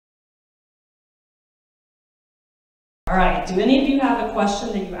All right, do any of you have a question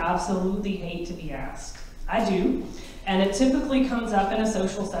that you absolutely hate to be asked? I do, and it typically comes up in a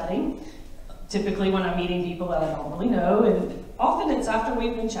social setting, typically when I'm meeting people that I don't really know, and often it's after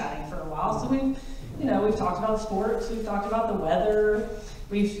we've been chatting for a while, so we've talked about sports, we've talked about the weather,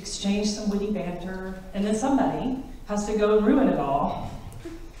 we've exchanged some witty banter, and then somebody has to go and ruin it all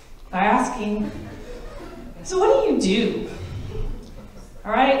by asking, so what do you do?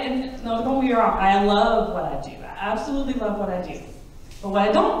 All right, and no, don't get me wrong, I love what I do. I absolutely love what I do. But what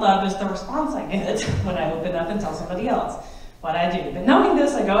I don't love is the response I get when I open up and tell somebody else what I do. But knowing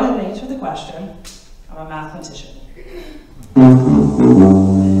this, I go ahead and answer the question. I'm a mathematician.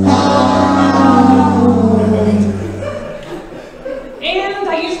 And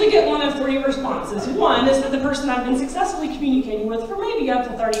I usually get one of three responses. One is that the person I've been successfully communicating with for maybe up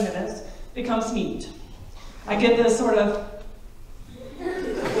to 30 minutes becomes mute. I get this sort of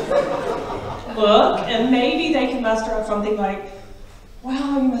look, and maybe they can muster up something like,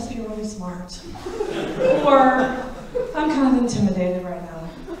 wow, you must be really smart. Or, I'm kind of intimidated right now.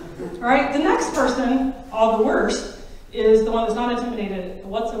 All right, the next person, all the worst, is the one that's not intimidated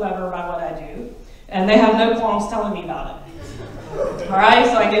whatsoever by what I do, and they have no qualms telling me about it. All right,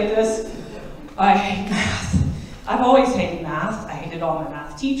 so I get this, I hate math. I've always hated math. I hated all my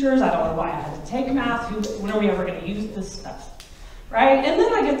math teachers. I don't know why I had to take math. When are we ever going to use this stuff? Right? And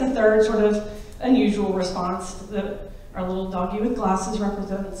then I get the third sort of unusual response that our little doggy with glasses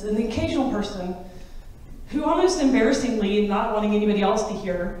represents, and the occasional person who almost embarrassingly, not wanting anybody else to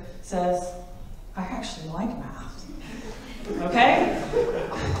hear, says, I actually like math. Okay?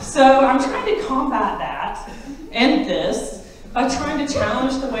 So I'm trying to combat that and this by trying to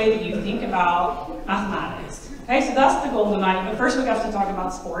challenge the way that you think about mathematics. Okay, so that's the goal tonight, but first we have to talk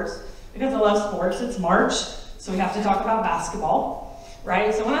about sports. Because I love sports, it's March, so we have to talk about basketball,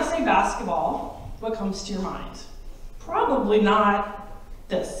 right? So when I say basketball, what comes to your mind? Probably not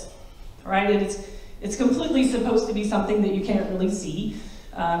this, right? It's completely supposed to be something that you can't really see.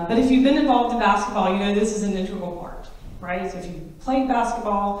 But if you've been involved in basketball, you know this is an integral part, right? So if you've played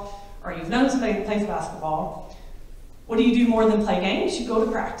basketball, or you've known somebody that plays basketball, what do you do more than play games? You go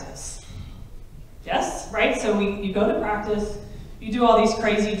to practice. Yes, right? So you go to practice, you do all these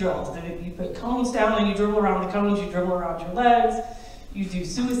crazy drills. You put cones down and you dribble around the cones, you dribble around your legs, you do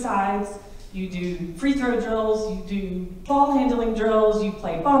suicides, you do free throw drills, you do ball handling drills, you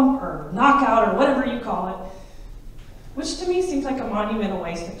play bump or knockout or whatever you call it, which to me seems like a monumental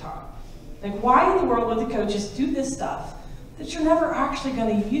waste of time. Like, why in the world would the coaches do this stuff that you're never actually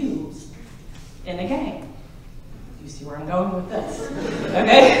going to use in a game? You see where I'm going with this.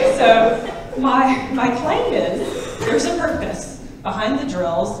 Okay, so my claim is there's a purpose behind the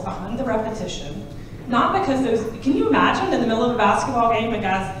drills, behind the repetition, not because can you imagine in the middle of a basketball game, a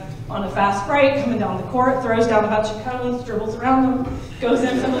guy's on a fast break, coming down the court, throws down a bunch of cones, dribbles around them, goes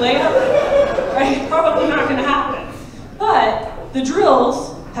in for the layup, right? Probably not gonna happen. But the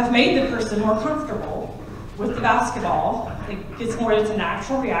drills have made the person more comfortable with the basketball. It's a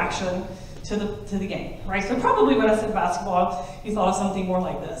natural reaction to the game, right? So probably when I said basketball, you thought of something more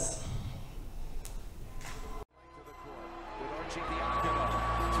like this.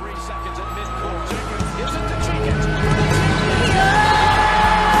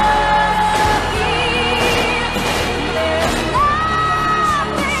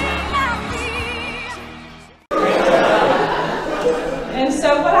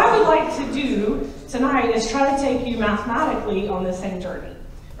 Tonight is try to take you mathematically on the same journey,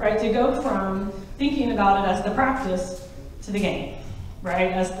 right? To go from thinking about it as the practice to the game, right?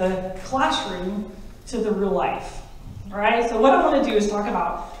 As the classroom to the real life, right? So what I want to do is talk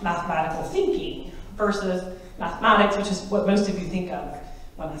about mathematical thinking versus mathematics, which is what most of you think of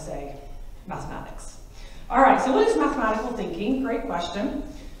when I say mathematics. All right, so what is mathematical thinking? Great question.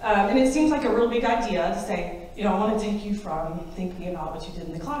 And it seems like a real big idea to say, I want to take you from thinking about what you did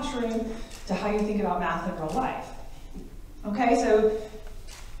in the classroom to how you think about math in real life. Okay, so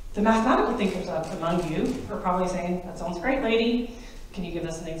the mathematical thinkers among you are probably saying, that sounds great, lady. Can you give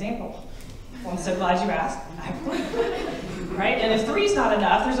us an example? Well, I'm so glad you asked. Right, and if 3 is not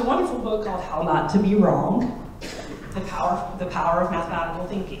enough, there's a wonderful book called How Not to Be Wrong, The Power of Mathematical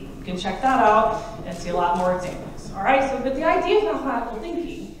Thinking. You can check that out and see a lot more examples. All right, so but the idea of mathematical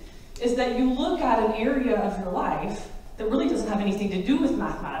thinking is that you look at an area of your life that really doesn't have anything to do with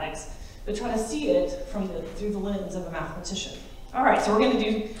mathematics, but try to see it through the lens of a mathematician. All right, so we're going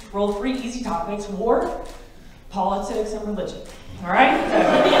to roll 3 easy topics: war, politics, and religion. All right? So,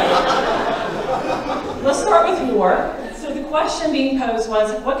 let's start with war. So the question being posed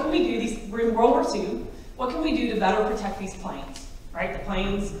was, what can we do? We're in World War II. What can we do to better protect these planes? Right? The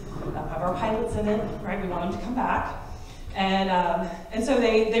planes have our pilots in it. Right? We want them to come back. And so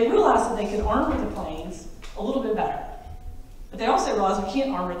they realized that they could armor the planes a little bit better. But they also realized we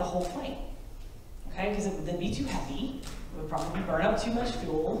can't armor the whole plane, okay? Because it would then be too heavy. It would probably burn up too much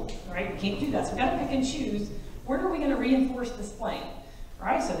fuel, right? We can't do that. So we've got to pick and choose, where are we going to reinforce this plane,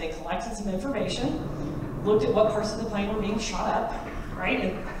 right? So they collected some information, looked at what parts of the plane were being shot up,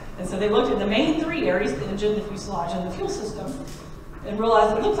 right? And so they looked at the main three areas, the engine, the fuselage, and the fuel system, and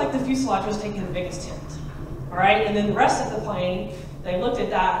realized it looked like the fuselage was taking the biggest hit, all right? And then the rest of the plane, they looked at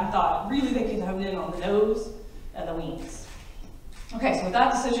that and thought, really they could hone in on the nose and the wings. Okay, so with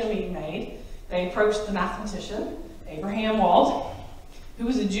that decision being made, they approached the mathematician, Abraham Wald, who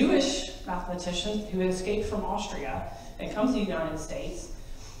was a Jewish mathematician who had escaped from Austria and come to the United States.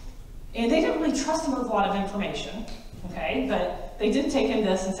 And they didn't really trust him with a lot of information, okay? But they did take him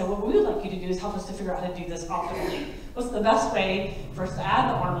this and said, what we would like you to do is help us to figure out how to do this optimally. What's the best way for us to add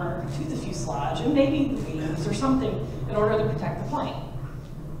the armor to the fuselage and maybe the wings or something in order to protect the plane?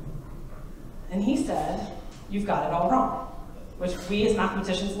 And he said, you've got it all wrong, which we as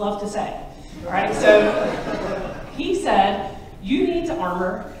mathematicians love to say, right? So he said, you need to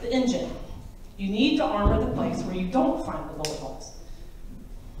armor the engine. You need to armor the place where you don't find the bullet holes.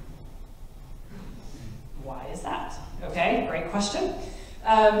 Why is that? Okay, great question.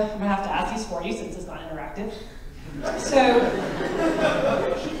 I'm gonna have to ask these for you since it's not interactive.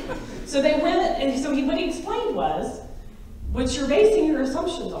 So they went, and so what he explained was, what you're basing your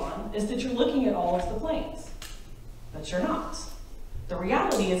assumptions on is that you're looking at all of the planes, but you're not. The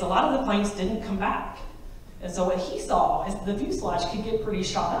reality is a lot of the planes didn't come back. And so what he saw is the fuselage could get pretty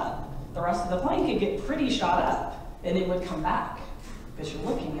shot up. The rest of the plane could get pretty shot up, and it would come back, because you're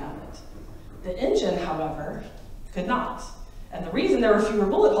looking at it. The engine, however, could not. And the reason there were fewer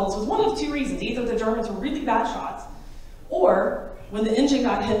bullet holes was one of two reasons. Either the Germans were really bad shots, or when the engine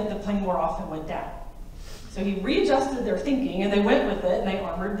got hit, the plane more often went down. So he readjusted their thinking, and they went with it, and they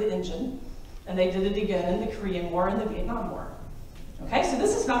armored the engine, and they did it again in the Korean War and the Vietnam War. Okay, so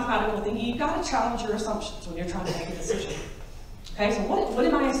this is mathematical thinking. You've got to challenge your assumptions when you're trying to make a decision. Okay, so what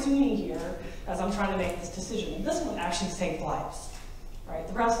am I assuming here as I'm trying to make this decision? And this one actually saved lives, right?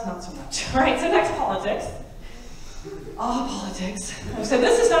 The rest, not so much. All right, so next, politics. Politics. So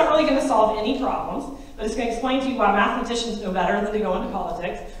this is not really going to solve any problems, but it's going to explain to you why mathematicians know better than to go into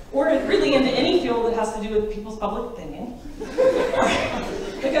politics, or really into any field that has to do with people's public opinion.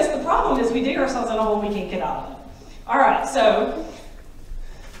 Because the problem is we dig ourselves in a hole we can't get out of it. All right, so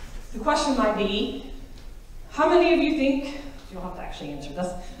the question might be, how many of you think, you don't have to actually answer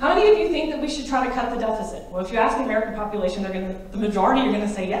this, how many of you think that we should try to cut the deficit? Well, if you ask the American population, the majority are going to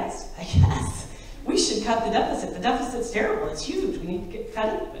say yes. Yes, we should cut the deficit. The deficit's terrible, it's huge, we need to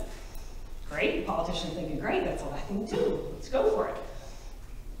cut into it. Great, politicians thinking, great, that's what I think too, let's go for it.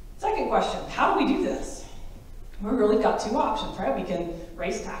 Second question, how do we do this? We've really got two options, right? We can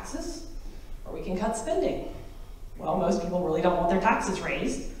raise taxes, or we can cut spending. Well, most people really don't want their taxes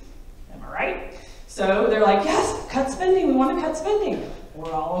raised. Am I right? So they're like, yes, cut spending, we want to cut spending.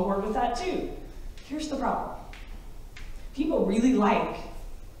 We're all on board with that too. Here's the problem. People really like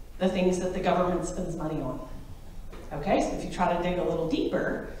the things that the government spends money on. Okay, so if you try to dig a little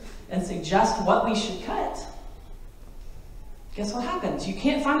deeper and suggest what we should cut, guess what happens? You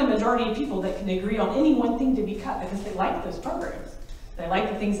can't find a majority of people that can agree on any one thing to be cut because they like those programs. They like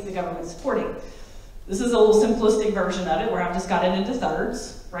the things that the government's supporting. This is a little simplistic version of it where I've just got it into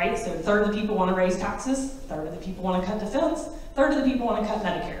thirds, right? So a third of the people want to raise taxes, a third of the people want to cut defense, a third of the people want to cut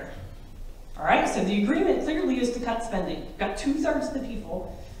Medicare. All right, so the agreement clearly is to cut spending. You've got 2/3 of the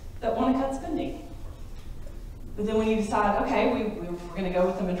people that want to cut spending. But then when you decide, okay, we're going to go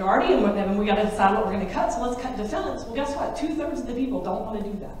with the majority, and then we got to decide what we're going to cut, so let's cut defense. Well, guess what? 2/3 of the people don't want to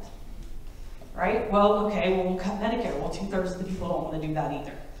do that. Right? Well, okay, well, we'll cut Medicare. Well, 2/3 of the people don't want to do that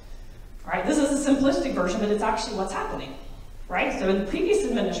either. All right, this is a simplistic version, but it's actually what's happening. Right? So in the previous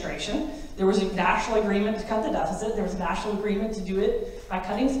administration, there was a national agreement to cut the deficit. There was a national agreement to do it by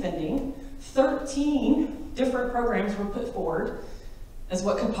cutting spending. 13 different programs were put forward as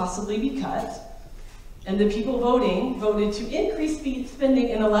what could possibly be cut. And the people voted to increase spending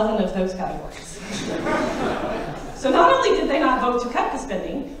in 11 of those categories. So not only did they not vote to cut the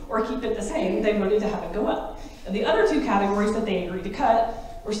spending or keep it the same, they voted to have it go up. And the other two categories that they agreed to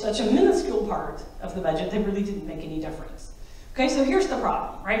cut were such a minuscule part of the budget, they really didn't make any difference. Okay, so here's the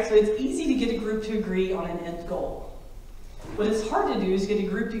problem, right? So it's easy to get a group to agree on an end goal. What is hard to do is get a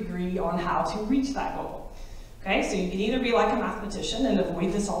group to agree on how to reach that goal. Okay, so you can either be like a mathematician and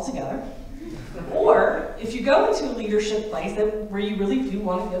avoid this altogether, or if you go into a leadership place where you really do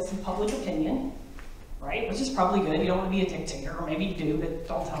want to get some public opinion, right? Which is probably good. You don't want to be a dictator, or maybe you do, but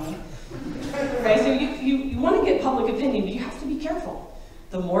don't tell me. Okay, so you want to get public opinion, but you have to be careful.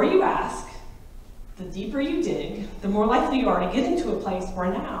 The more you ask, the deeper you dig, the more likely you are to get into a place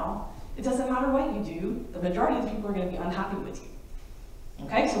where now, it doesn't matter what you do, the majority of the people are going to be unhappy with you.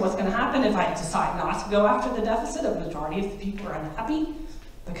 Okay, so what's going to happen if I decide not to go after the deficit? A majority of the people are unhappy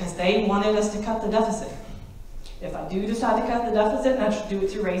because they wanted us to cut the deficit. If I do decide to cut the deficit, and I should do it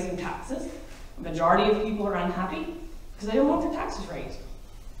through raising taxes, a majority of people are unhappy because they don't want their taxes raised.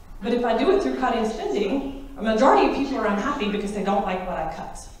 But if I do it through cutting spending, a majority of people are unhappy because they don't like what I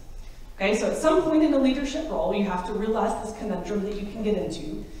cut. Okay, so at some point in a leadership role, you have to realize this conundrum that you can get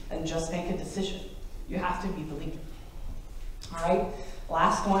into and just make a decision. You have to be the leader. All right,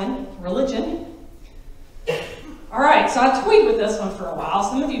 last one, religion. All right, so I toyed with this one for a while.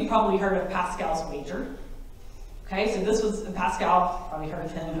 Some of you probably heard of Pascal's wager. Okay, so this was Pascal, probably heard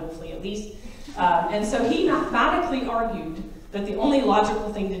of him, hopefully at least. And so he mathematically argued that the only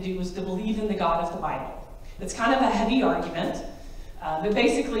logical thing to do was to believe in the God of the Bible. It's kind of a heavy argument, but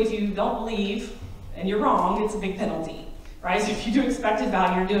basically if you don't believe and you're wrong, it's a big penalty, right? So if you do expected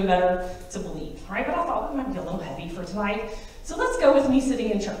value, you're doing better to believe, right? But I thought it might be a little heavy for tonight. So let's go with me sitting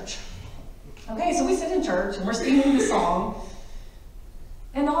in church. Okay, so we sit in church and we're singing the song,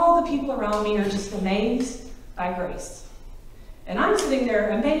 and all the people around me are just amazed by grace. And I'm sitting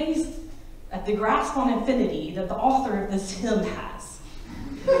there amazed at the grasp on infinity that the author of this hymn has.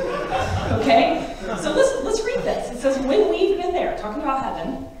 Okay? So let's read this. It says, when we've been there, talking about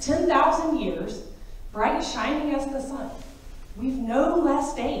heaven, 10,000 years, bright shining as the sun, we've no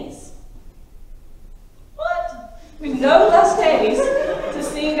less days. What? We've no less days to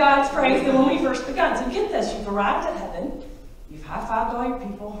sing God's praise than when we first begun. So get this, you've arrived at heaven, you've high-fived all your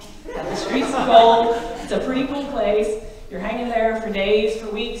people, got the streets of gold, it's a pretty cool place. You're hanging there for days, for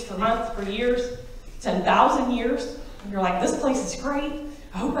weeks, for months, for years, 10,000 years. And you're like, this place is great.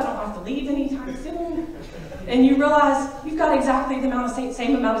 I hope I don't have to leave anytime soon. And you realize you've got exactly the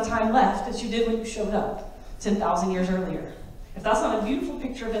same amount of time left as you did when you showed up 10,000 years earlier. If that's not a beautiful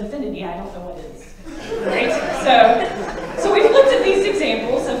picture of infinity, I don't know what is. Right? So we've looked at these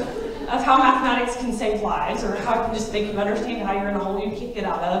examples of how mathematics can save lives, or how it can just make you understand how you're in a hole you can't get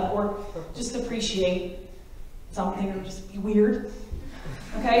out of, or just appreciate something, or just be weird.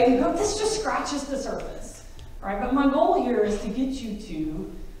 Okay, and this just scratches the surface. All right, but my goal here is to get you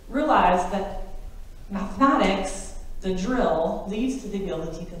to realize that mathematics, the drill, leads to the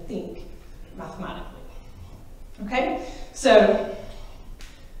ability to think mathematically. Okay, so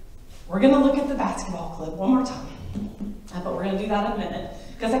we're going to look at the basketball clip one more time, but we're going to do that in a minute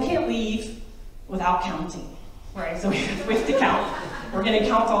because I can't leave without counting. Right, so we have to count. We're going to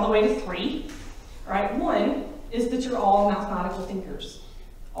count all the way to 3. All right, 1 is that you're all mathematical thinkers.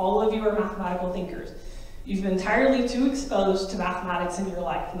 All of you are mathematical thinkers. You've been entirely too exposed to mathematics in your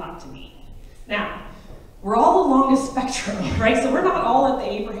life not to be. Now, we're all along a spectrum, right? So we're not all at the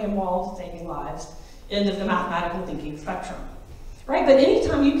Abraham Wall saving lives end of the mathematical thinking spectrum, right? But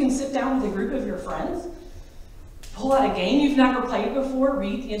anytime you can sit down with a group of your friends, pull out a game you've never played before,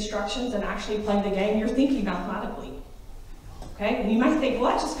 read the instructions, and actually play the game, you're thinking mathematically. Okay? And you might think,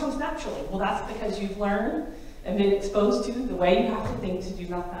 well, that just comes naturally. Well, that's because you've learned and been exposed to the way you have to think to do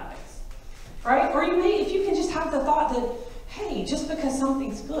mathematics. Right? Or you may, if you can just have the thought that, hey, just because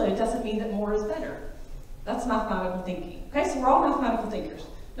something's good doesn't mean that more is better. That's mathematical thinking. Okay, so we're all mathematical thinkers.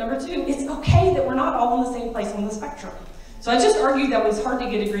 Number 2, it's okay that we're not all in the same place on the spectrum. So I just argued that it was hard to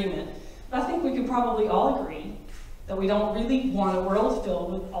get agreement. But I think we could probably all agree that we don't really want a world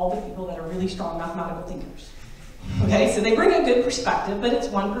filled with all the people that are really strong mathematical thinkers. Okay, so they bring a good perspective, but it's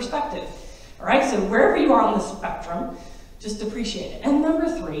one perspective. All right, so wherever you are on the spectrum, just appreciate it. And number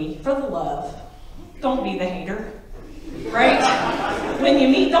 3, for the love, don't be the hater, right? When you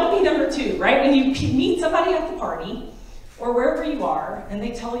meet, don't be number 2, right? When you meet somebody at the party, or wherever you are, and they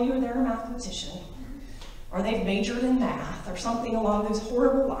tell you they're a mathematician, or they've majored in math, or something along those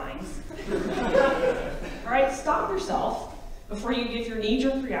horrible lines, all right, stop yourself before you give your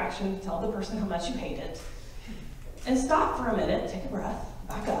knee-jerk reaction, tell the person how much you hate it, and stop for a minute, take a breath,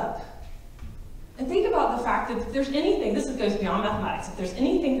 back up, and think about the fact that if there's anything, this goes beyond mathematics, if there's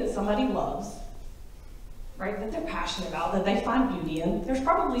anything that somebody loves, right, that they're passionate about, that they find beauty in, there's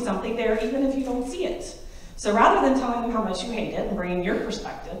probably something there even if you don't see it. So rather than telling them how much you hate it and bringing your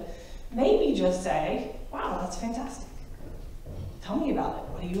perspective, maybe just say, wow, that's fantastic. Tell me about it.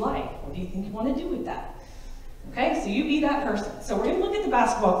 What do you like? What do you think you want to do with that? Okay, so you be that person. So we're going to look at the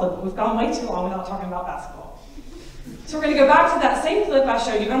basketball clip. We've gone way too long without talking about basketball. So we're going to go back to that same clip I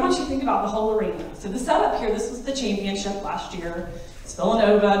showed you, but I want you to think about the whole arena. So the setup here, this was the championship last year. It's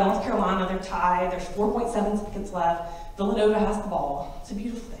Villanova, North Carolina, they're tied, there's 4.7 seconds left. Villanova has the ball. It's a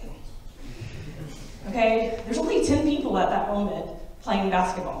beautiful thing. Okay, there's only 10 people at that moment playing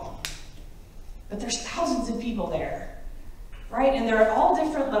basketball. But there's thousands of people there, right? And they're at all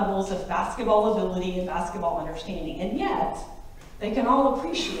different levels of basketball ability and basketball understanding. And yet, they can all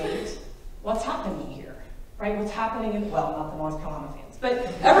appreciate what's happening here, right? What's happening in, well, not the North Carolina fans, but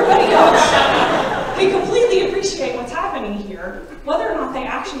everybody else can completely appreciate what's happening here, whether or not they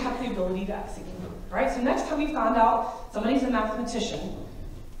actually have the ability to execute, right? So next time you find out somebody's a mathematician,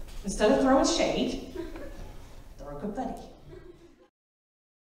 instead of throwing shade, throw confetti.